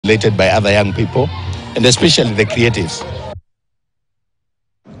translated by other young people, and especially the creatives.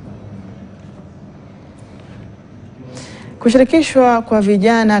 Kushirikishwa kwa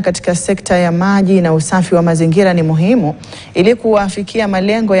vijana katika sekta ya maji na usafi wa mazingira ni muhimu ili kuwafikia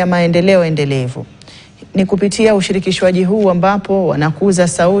malengo ya maendeleo endelevu. Ni kupitia ushirikishwaji huu ambapo wanakuza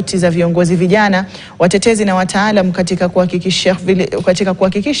sauti za viongozi vijana, watetezi na wataalam katika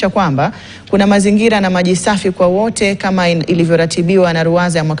kuhakikisha kwamba kuna mazingira na maji safi kwa wote kama ilivyoratibiwa na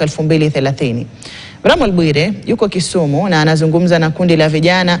ruwaza ya mwaka 2030. Bwire yuko Kisumu na anazungumza na kundi la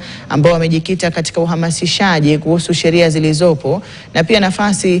vijana ambao wamejikita katika uhamasishaji kuhusu sheria zilizopo na pia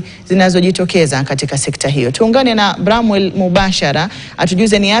nafasi zinazojitokeza katika sekta hiyo. Tuungane na Bramwell mubashara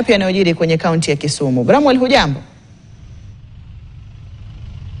atujuze ni yapi yanayojiri kwenye kaunti ya Kisumu. Bramwell, hujambo?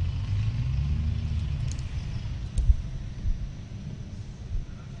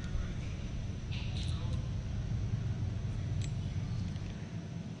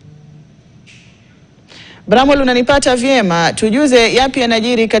 Bramwell, unanipata vyema? Tujuze yapi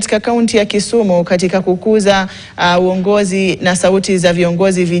yanajiri katika kaunti ya Kisumu katika kukuza uongozi na sauti za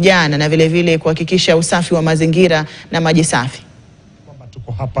viongozi vijana na vile vile kuhakikisha usafi wa mazingira na maji safi.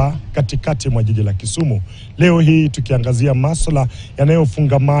 Tuko hapa katikati mwa jiji la Kisumu leo hii tukiangazia masuala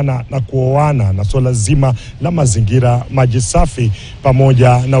yanayofungamana na kuoana na swala zima la mazingira, maji safi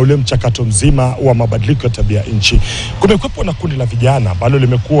pamoja na ule mchakato mzima wa mabadiliko ya tabia nchi. Kumekuwepo na kundi la vijana ambalo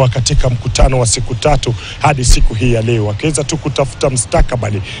limekuwa katika mkutano wa siku 3 hadi siku hii ya leo, wakiweza tu kutafuta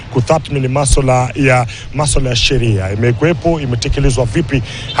mustakabali, kutathmini masuala ya sheria imekuwepo, imetekelezwa vipi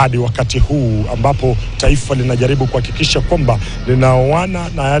hadi wakati huu ambapo taifa linajaribu kuhakikisha kwamba linaoana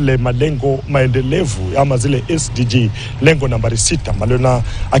na yale malengo maendelevu ama zile SDG, lengo nambari 6 ambalo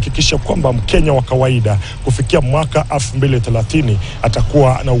linahakikisha kwamba Mkenya wa kawaida kufikia mwaka 2030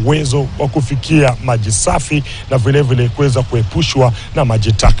 atakuwa na uwezo wa kufikia maji safi na vile vile kuweza kuepushwa na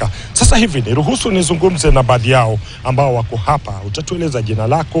maji taka. Sasa hivi niruhusu nizungumze na baadhi yao ambao wako hapa. Utatueleza jina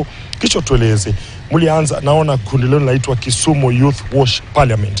lako kisha tueleze mlianza, naona kundi lenu linaitwa Kisumu Youth Wash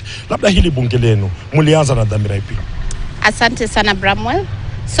Parliament. Labda hili bunge lenu mlianza na dhamira ipi? Asante sana Bramwell.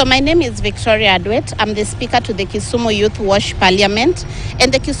 So my name is Victoria Adwet. I'm the speaker to the Kisumu Youth Wash Parliament.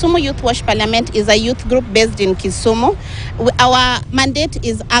 And the Kisumu Youth Wash Parliament is a youth group based in Kisumu. Our mandate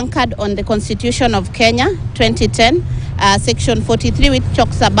is anchored on the Constitution of Kenya, 2010, Section 43, which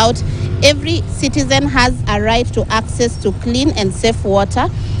talks about every citizen has a right to access to clean and safe water.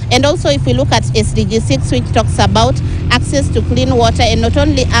 And also if we look at SDG 6, which talks about access to clean water, and not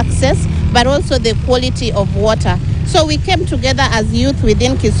only access, but also the quality of water. So we came together as youth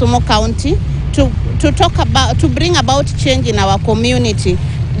within Kisumu County to bring about change in our community.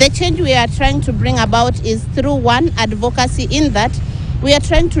 The change we are trying to bring about is through one, advocacy, in that we are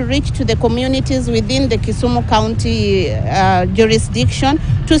trying to reach to the communities within the Kisumu County jurisdiction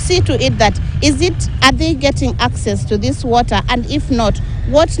to see to it that are they getting access to this water, and if not,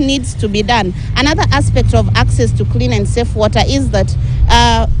 what needs to be done. Another aspect of access to clean and safe water is that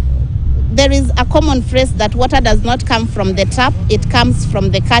there is a common phrase that water does not come from the tap, it comes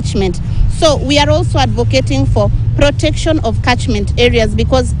from the catchment. So we are also advocating for protection of catchment areas,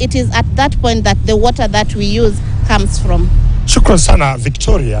 because it is at that point that the water that we use comes from. Shukran sana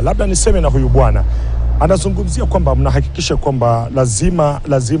Victoria. Labda niseme na huyu bwana anazungumzia kwamba mnahakikisha kwamba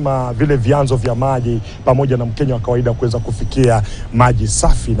lazima vile vyanzo vya maji pamoja na Mkenya wa kawaida kuweza kufikia maji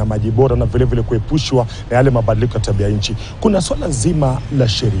safi na maji bora na vile vile kuepushwa na yale mabadiliko ya tabia nchi. Kuna swala zima la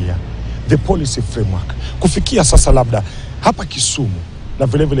sheria, the policy framework. Kufikia sasa labda hapa Kisumu na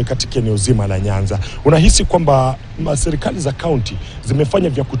vile vile katika eneo zima la Nyanza, unahisi kwamba serikali za kaunti zimefanya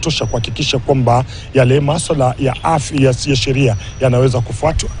vya kutosha kuhakikisha kwamba yale masuala ya afya ya sheria yanaweza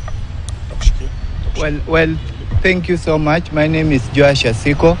kufuatwa? Well, thank you so much. My name is Joash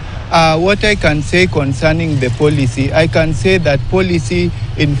Asiko. What I can say concerning the policy, I can say that policy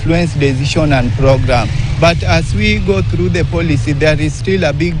influence decision and program. But as we go through the policy, there is still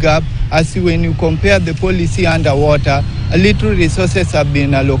a big gap. As when you compare the policy underwater, little resources have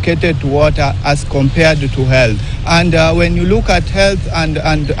been allocated to water as compared to health. And when you look at health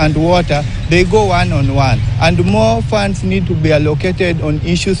and water, they go one on one. And more funds need to be allocated on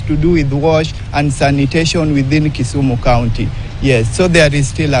issues to do with wash and sanitation within Kisumu County. Yes, so there is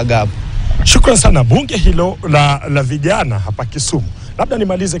still a gap. Shukran sana. Bunge hilo la vijana hapa Kisumu. Labda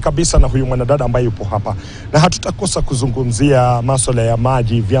nimalize kabisa na huyu mwanadada ambaye yupo hapa, na hatutakosa kuzungumzia masuala ya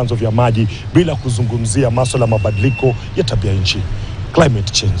maji, vyanzo vya maji, bila kuzungumzia masuala mabadiliko ya tabia nchi.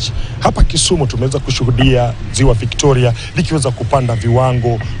 climate change. Hapa Kisumu tumeweza kushuhudia ziwa Victoria likiweza kupanda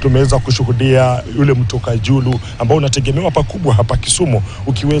viwango, tumeweza kushuhudia yule mto Kajulu ambao unategemewa pakubwa hapa Kisumu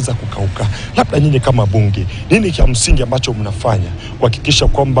ukiweza kukauka. Labda nyinyi kama bunge, nini cha msingi ambacho mnafanya kuhakikisha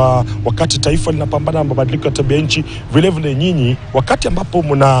kwamba wakati taifa linapambana na mabadiliko ya tabia nchi, vile vile nyinyi wakati ambapo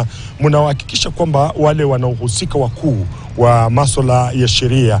mnahakikisha kwamba wale wanaohusika wakuu wa masuala ya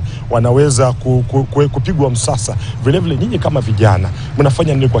sheria wanaweza kupigwa msasa, vile vile nyinyi kama vijana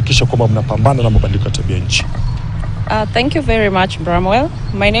mnafanya nini kuhakikisha kwamba mnapambana na mabadiliko ya tabia nchi? Thank you very much, Bramwell.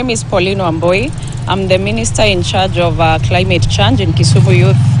 My name is Paulino Amboi. I'm the Minister in charge of climate change in Kisumu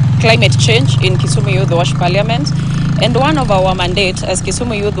Youth Wash Parliament. And one of our mandate as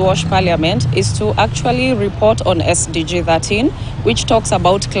Kisumu Youth Wash Parliament is to actually report on SDG 13, which talks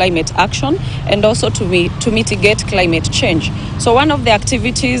about climate action and also to mitigate climate change. So one of the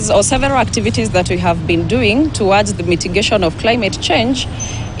activities or several activities that we have been doing towards the mitigation of climate change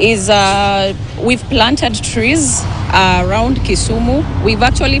is we've planted trees around Kisumu. We've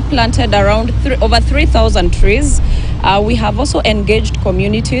actually planted around over 3,000 trees. We have also engaged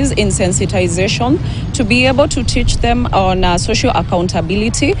communities in sensitization to be able to teach them on social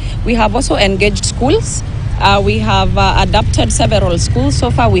accountability. We have also engaged schools. We have adapted several schools. So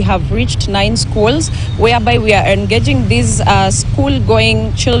far we have reached 9 schools whereby we are engaging these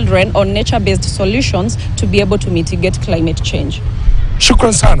school-going children on nature-based solutions to be able to mitigate climate change.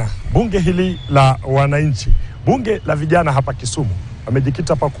 Shukran sana. Bunge hili la wananchi, bunge la vijana hapa Kisumu,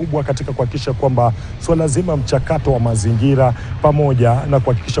 amejikita pakubwa katika kuhakikisha kwamba swala zima mchakato wa mazingira pamoja na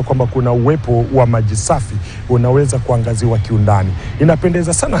kuhakikisha kwamba kuna uwepo wa maji safi unaweza kuangaziwa kiundani.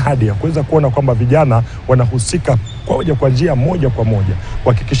 Inapendeza sana hadi ya kuweza kuona kwamba vijana wanahusika kwa njia moja kwa moja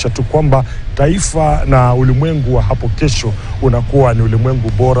kuhakikisha tu kwamba taifa na ulimwengu wa hapo kesho unakuwa ni ulimwengu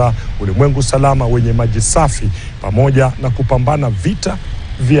bora, ulimwengu salama wenye maji safi pamoja na kupambana vita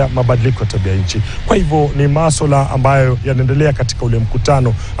vya mabadiliko ya tabia nchi. Kwa hivyo ni masuala ambayo yanaendelea katika ule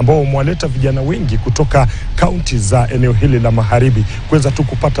mkutano ambao umewaleta vijana wengi kutoka kaunti za eneo hili la magharibi kuweza tu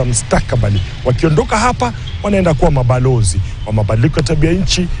kupata mustakabali. Wakiondoka hapa wanaenda kuwa mabalozi wa mabadiliko ya tabia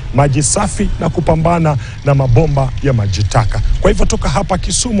nchi, maji safi na kupambana na mabomba ya maji taka. Kwa hivyo toka hapa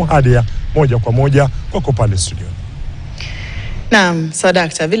Kisumu hadi moja kwa moja kwako pale studio. Naam,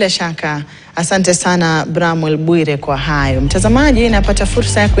 Sadakta, bila shaka asante sana Bramwell Bwire kwa hayo. Mtazamaji, napata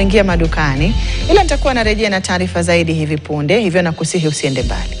fursa ya kuingia madukani, ila nitakuwa narejea na taarifa zaidi hivi punde, hivyo nakusihi usiende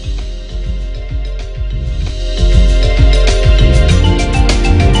mbali.